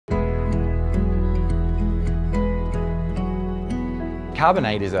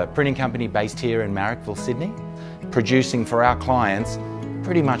Carbon8 is a printing company based here in Marrickville, Sydney, producing for our clients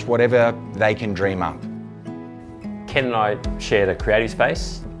pretty much whatever they can dream up. Ken and I shared a creative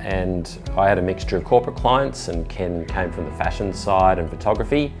space, and I had a mixture of corporate clients, and Ken came from the fashion side and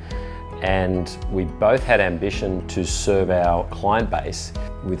photography, and we both had ambition to serve our client base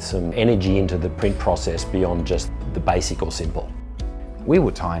with some energy into the print process beyond just the basic or simple. We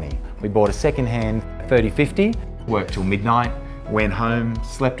were tiny. We bought a second-hand 3050, worked till midnight, went home,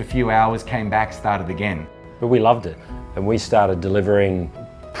 slept a few hours, came back, started again. But we loved it, and we started delivering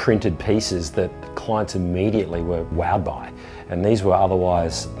printed pieces that clients immediately were wowed by. And these were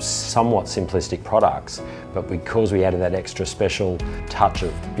otherwise somewhat simplistic products, but because we added that extra special touch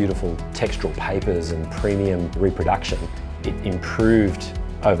of beautiful textural papers and premium reproduction, it improved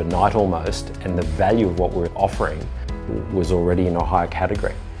overnight almost, and the value of what we're offering was already in a higher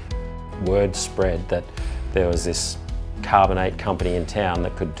category. Word spread that there was this Carbon8 company in town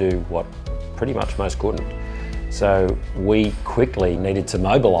that could do what pretty much most couldn't. So we quickly needed to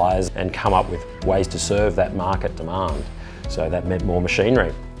mobilise and come up with ways to serve that market demand. So that meant more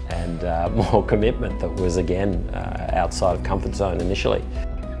machinery and more commitment that was again outside of comfort zone initially.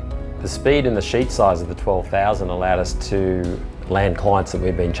 The speed and the sheet size of the 12,000 allowed us to land clients that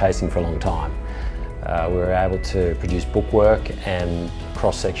we've been chasing for a long time. We were able to produce bookwork and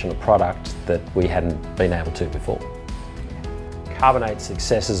cross-section of product that we hadn't been able to before. Carbon8's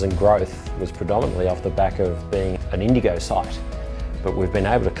successes and growth was predominantly off the back of being an Indigo site, but we've been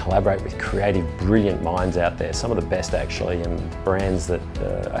able to collaborate with creative, brilliant minds out there, some of the best actually, and brands that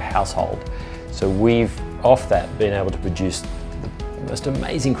are household. So we've, off that, been able to produce the most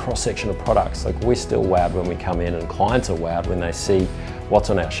amazing cross-section of products. Like, we're still wowed when we come in, and clients are wowed when they see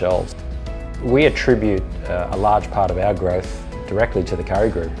what's on our shelves. We attribute a large part of our growth directly to the Currie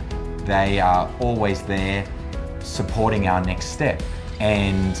Group. They are always there supporting our next step,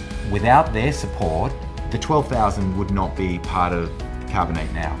 and without their support, the 12,000 would not be part of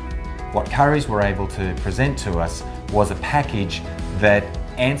Carbon8 now. What Curries were able to present to us was a package that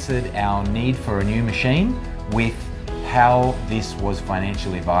answered our need for a new machine with how this was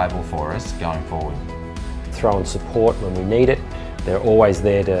financially viable for us going forward. Throw in support when we need it. They're always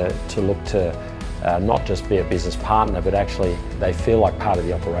there to look to not just be a business partner, but actually they feel like part of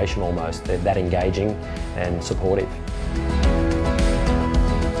the operation almost. They're that engaging and supportive.